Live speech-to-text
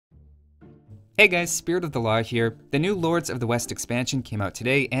Hey guys, Spirit of the Law here. The new Lords of the West expansion came out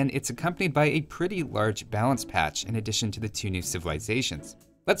today, and it's accompanied by a pretty large balance patch in addition to the two new civilizations.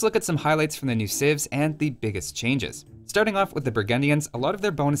 Let's look at some highlights from the new civs and the biggest changes. Starting off with the Burgundians, a lot of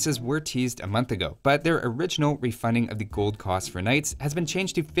their bonuses were teased a month ago, but their original refunding of the gold cost for knights has been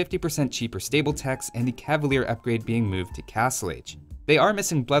changed to 50% cheaper stable techs and the cavalier upgrade being moved to Castle Age. They are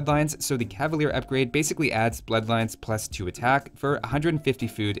missing bloodlines, so the cavalier upgrade basically adds bloodlines plus 2 attack for 150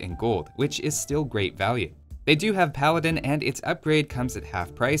 food and gold, which is still great value. They do have paladin and its upgrade comes at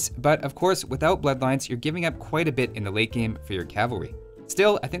half price, but of course without bloodlines you're giving up quite a bit in the late game for your cavalry.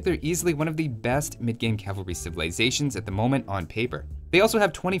 Still, I think they're easily one of the best mid-game cavalry civilizations at the moment on paper. They also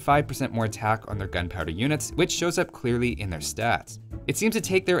have 25% more attack on their gunpowder units, which shows up clearly in their stats. It seems to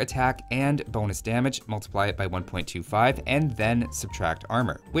take their attack and bonus damage, multiply it by 1.25, and then subtract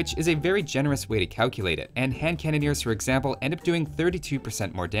armor, which is a very generous way to calculate it, and hand cannoneers, for example, end up doing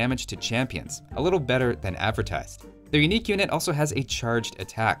 32% more damage to champions, a little better than advertised. Their unique unit also has a charged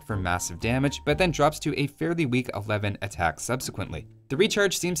attack for massive damage, but then drops to a fairly weak 11 attack subsequently. The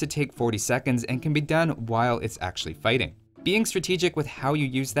recharge seems to take 40 seconds and can be done while it's actually fighting. Being strategic with how you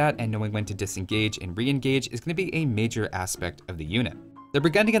use that and knowing when to disengage and re-engage is going to be a major aspect of the unit. The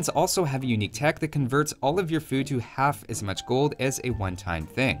Burgundians also have a unique tech that converts all of your food to half as much gold as a one-time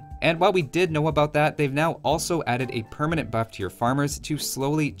thing. And while we did know about that, they've now also added a permanent buff to your farmers to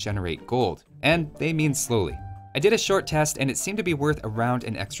slowly generate gold. And they mean slowly. I did a short test and it seemed to be worth around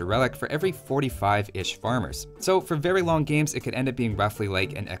an extra relic for every 45-ish farmers. So for very long games, it could end up being roughly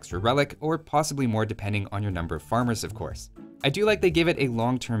like an extra relic, or possibly more depending on your number of farmers, of course. I do like they give it a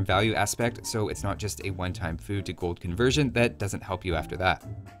long-term value aspect, so it's not just a one-time food to gold conversion that doesn't help you after that.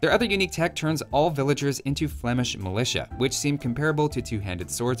 Their other unique tech turns all villagers into Flemish militia, which seem comparable to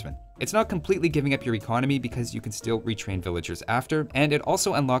two-handed swordsmen. It's not completely giving up your economy because you can still retrain villagers after, and it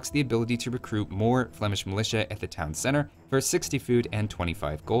also unlocks the ability to recruit more Flemish militia at the town center for 60 food and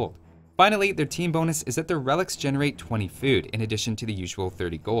 25 gold. Finally, their team bonus is that their relics generate 20 food in addition to the usual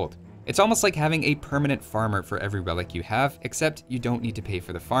 30 gold. It's almost like having a permanent farmer for every relic you have, except you don't need to pay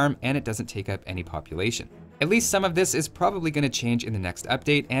for the farm and it doesn't take up any population. At least some of this is probably going to change in the next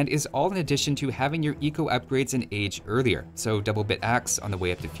update and is all in addition to having your eco upgrades in age earlier, so double bit axe on the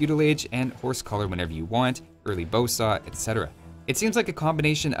way up to feudal age and horse collar whenever you want, early bow saw, etc. It seems like a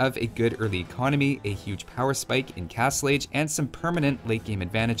combination of a good early economy, a huge power spike in Castle Age, and some permanent late game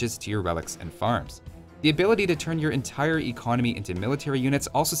advantages to your relics and farms. The ability to turn your entire economy into military units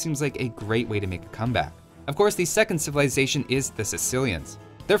also seems like a great way to make a comeback. Of course, the second civilization is the Sicilians.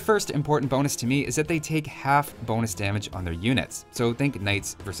 Their first important bonus to me is that they take half bonus damage on their units, so think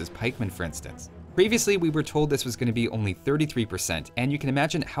knights versus pikemen for instance. Previously, we were told this was going to be only 33%, and you can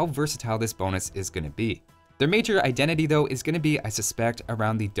imagine how versatile this bonus is going to be. Their major identity though is going to be, I suspect,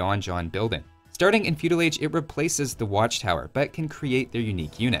 around the donjon building. Starting in feudal age, it replaces the watchtower, but can create their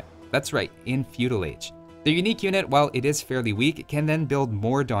unique unit. That's right, in feudal age. Their unique unit, while it is fairly weak, can then build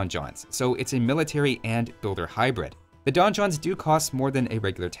more donjons, so it's a military and builder hybrid. The donjons do cost more than a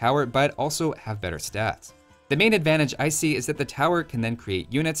regular tower, but also have better stats. The main advantage I see is that the tower can then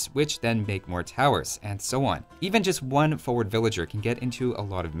create units, which then make more towers, and so on. Even just one forward villager can get into a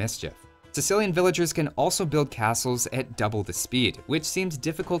lot of mischief. Sicilian villagers can also build castles at double the speed, which seems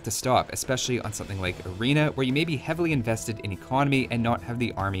difficult to stop, especially on something like Arena, where you may be heavily invested in economy and not have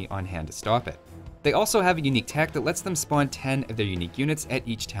the army on hand to stop it. They also have a unique tech that lets them spawn 10 of their unique units at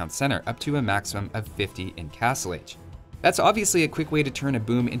each town center, up to a maximum of 50 in Castle Age. That's obviously a quick way to turn a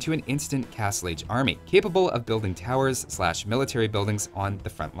boom into an instant Castle Age army, capable of building towers/military buildings on the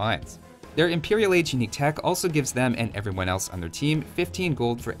front lines. Their Imperial Age unique tech also gives them and everyone else on their team 15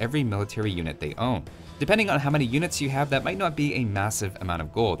 gold for every military unit they own. Depending on how many units you have, that might not be a massive amount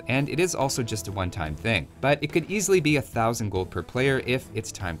of gold, and it is also just a one-time thing, but it could easily be 1,000 gold per player if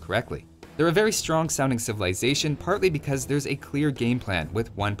it's timed correctly. They're a very strong sounding civilization, partly because there's a clear game plan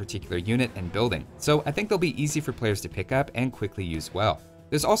with one particular unit and building, so I think they'll be easy for players to pick up and quickly use well.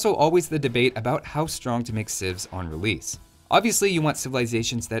 There's also always the debate about how strong to make civs on release. Obviously, you want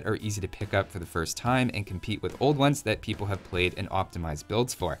civilizations that are easy to pick up for the first time and compete with old ones that people have played and optimized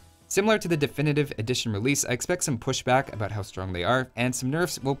builds for. Similar to the definitive edition release, I expect some pushback about how strong they are, and some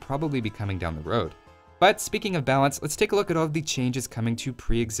nerfs will probably be coming down the road. But speaking of balance, let's take a look at all of the changes coming to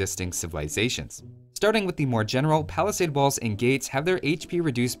pre-existing civilizations. Starting with the more general, palisade walls and gates have their HP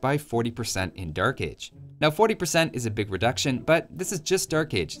reduced by 40% in Dark Age. Now 40% is a big reduction, but this is just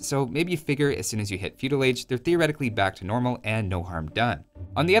Dark Age, so maybe you figure as soon as you hit Feudal Age, they're theoretically back to normal and no harm done.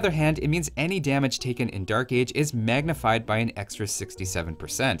 On the other hand, it means any damage taken in Dark Age is magnified by an extra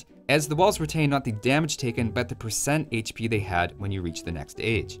 67%, as the walls retain not the damage taken, but the percent HP they had when you reach the next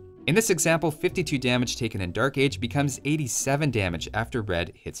age. In this example, 52 damage taken in Dark Age becomes 87 damage after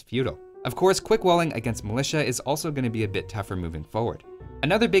red hits feudal. Of course, quick walling against militia is also going to be a bit tougher moving forward.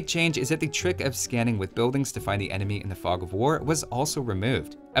 Another big change is that the trick of scanning with buildings to find the enemy in the fog of war was also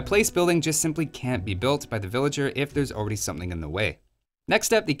removed. A place building just simply can't be built by the villager if there's already something in the way.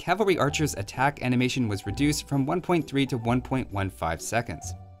 Next up, the cavalry archer's attack animation was reduced from 1.3 to 1.15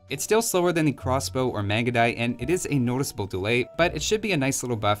 seconds. It's still slower than the crossbow or Mangudai, and it is a noticeable delay, but it should be a nice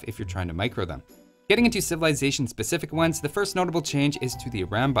little buff if you're trying to micro them. Getting into civilization-specific ones, the first notable change is to the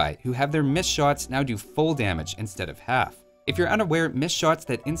Arambai, who have their missed shots now do full damage instead of half. If you're unaware, missed shots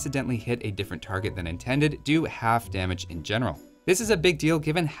that incidentally hit a different target than intended do half damage in general. This is a big deal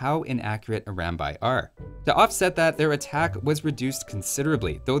given how inaccurate Arambai are. To offset that, their attack was reduced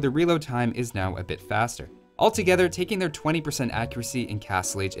considerably, though the reload time is now a bit faster. Altogether, taking their 20% accuracy in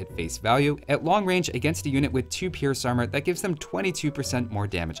Castle Age at face value, at long range against a unit with 2 Pierce armor, that gives them 22% more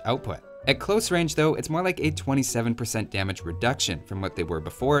damage output. At close range though, it's more like a 27% damage reduction from what they were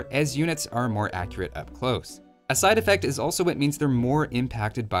before, as units are more accurate up close. A side effect is also it means they're more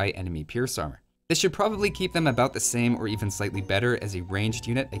impacted by enemy Pierce armor. This should probably keep them about the same or even slightly better as a ranged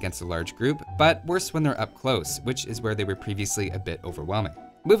unit against a large group, but worse when they're up close, which is where they were previously a bit overwhelming.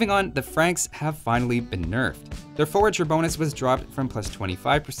 Moving on, the Franks have finally been nerfed. Their forager bonus was dropped from plus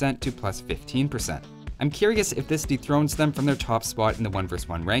 25% to plus 15%. I'm curious if this dethrones them from their top spot in the 1 vs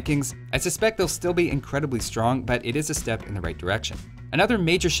 1 rankings. I suspect they'll still be incredibly strong, but it is a step in the right direction. Another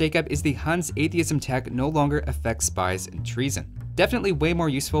major shakeup is the Huns atheism tech no longer affects spies and treason. Definitely way more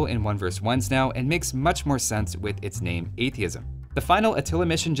useful in 1 vs 1s now, and makes much more sense with its name, atheism. The final Attila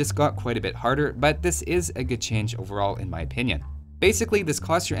mission just got quite a bit harder, but this is a good change overall in my opinion. Basically, this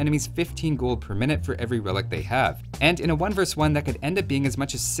costs your enemies 15 gold per minute for every relic they have, and in a 1 vs 1 that could end up being as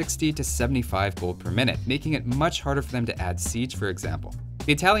much as 60 to 75 gold per minute, making it much harder for them to add siege, for example.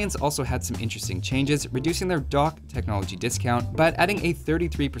 The Italians also had some interesting changes, reducing their dock technology discount, but adding a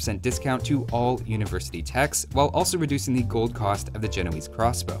 33% discount to all university techs, while also reducing the gold cost of the Genoese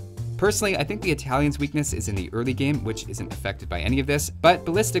crossbow. Personally, I think the Italians' weakness is in the early game, which isn't affected by any of this, but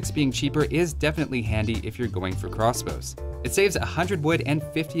ballistics being cheaper is definitely handy if you're going for crossbows. It saves 100 wood and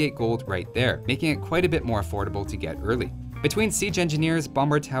 58 gold right there, making it quite a bit more affordable to get early. Between siege engineers,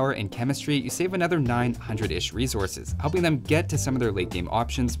 bombard tower, and chemistry, you save another 900-ish resources, helping them get to some of their late game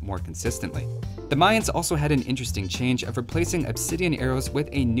options more consistently. The Mayans also had an interesting change of replacing obsidian arrows with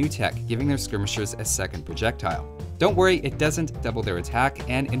a new tech, giving their skirmishers a second projectile. Don't worry, it doesn't double their attack,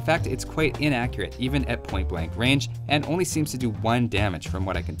 and in fact it's quite inaccurate even at point blank range, and only seems to do 1 damage from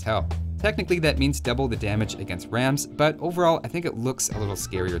what I can tell. Technically that means double the damage against rams, but overall I think it looks a little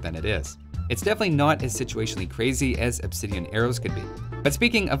scarier than it is. It's definitely not as situationally crazy as obsidian arrows could be. But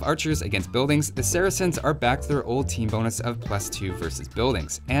speaking of archers against buildings, the Saracens are back to their old team bonus of +2 versus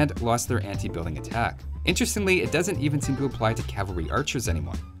buildings, and lost their anti-building attack. Interestingly, it doesn't even seem to apply to cavalry archers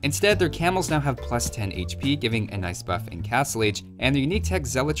anymore. Instead, their camels now have +10 HP, giving a nice buff in Castle Age, and their unique tech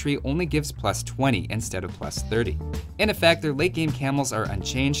Zealotry only gives +20 instead of +30. In effect, their late game camels are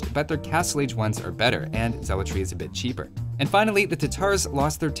unchanged, but their Castle Age ones are better, and Zealotry is a bit cheaper. And finally, the Tatars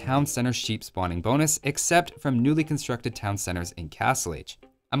lost their town center sheep spawning bonus, except from newly constructed town centers in Castle Age.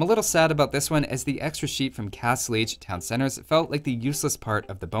 I'm a little sad about this one, as the extra sheep from Castle Age town centers felt like the useless part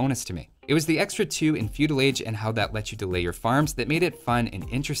of the bonus to me. It was the extra 2 in Feudal Age and how that let you delay your farms that made it fun and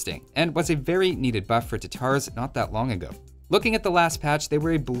interesting, and was a very needed buff for Tatars not that long ago. Looking at the last patch, they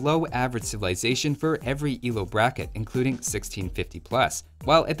were a below average civilization for every elo bracket, including 1650+,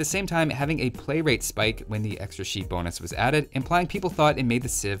 while at the same time having a play rate spike when the extra sheep bonus was added, implying people thought it made the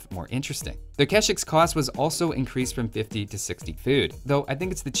civ more interesting. Their Keshik's cost was also increased from 50 to 60 food, though I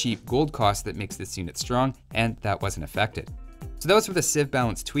think it's the cheap gold cost that makes this unit strong, and that wasn't affected. So those were the civ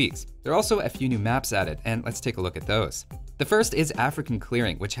balance tweaks. There are also a few new maps added, and let's take a look at those. The first is African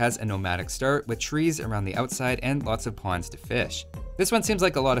Clearing, which has a nomadic start with trees around the outside and lots of ponds to fish. This one seems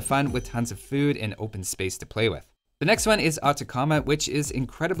like a lot of fun with tons of food and open space to play with. The next one is Atacama, which is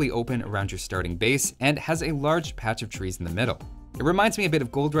incredibly open around your starting base and has a large patch of trees in the middle. It reminds me a bit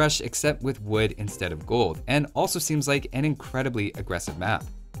of Gold Rush, except with wood instead of gold, and also seems like an incredibly aggressive map.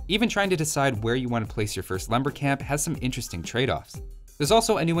 Even trying to decide where you want to place your first lumber camp has some interesting trade-offs. There's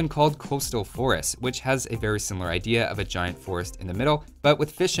also a new one called Coastal Forest, which has a very similar idea of a giant forest in the middle, but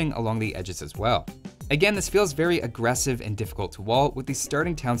with fishing along the edges as well. Again, this feels very aggressive and difficult to wall with the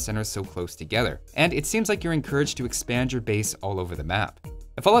starting town centers so close together, and it seems like you're encouraged to expand your base all over the map.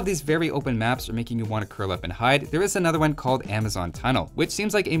 If all of these very open maps are making you want to curl up and hide, there is another one called Amazon Tunnel, which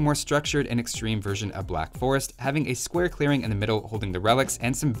seems like a more structured and extreme version of Black Forest, having a square clearing in the middle holding the relics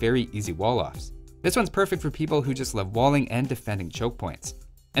and some very easy wall-offs. This one's perfect for people who just love walling and defending choke points.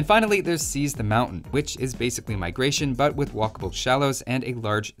 And finally, there's Seize the Mountain, which is basically migration, but with walkable shallows and a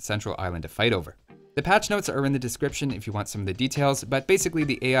large central island to fight over. The patch notes are in the description if you want some of the details, but basically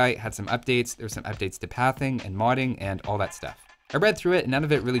the AI had some updates. There's some updates to pathing and modding and all that stuff. I read through it and none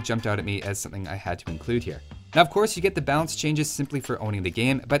of it really jumped out at me as something I had to include here. Now, of course, you get the balance changes simply for owning the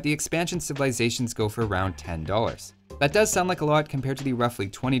game, but the expansion civilizations go for around $10. That does sound like a lot compared to the roughly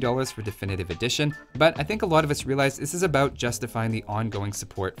 $20 for Definitive Edition, but I think a lot of us realize this is about justifying the ongoing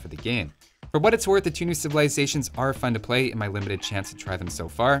support for the game. For what it's worth, the 2 new civilizations are fun to play in my limited chance to try them so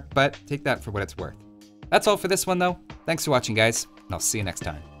far, but take that for what it's worth. That's all for this one though. Thanks for watching, guys, and I'll see you next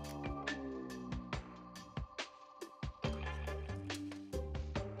time.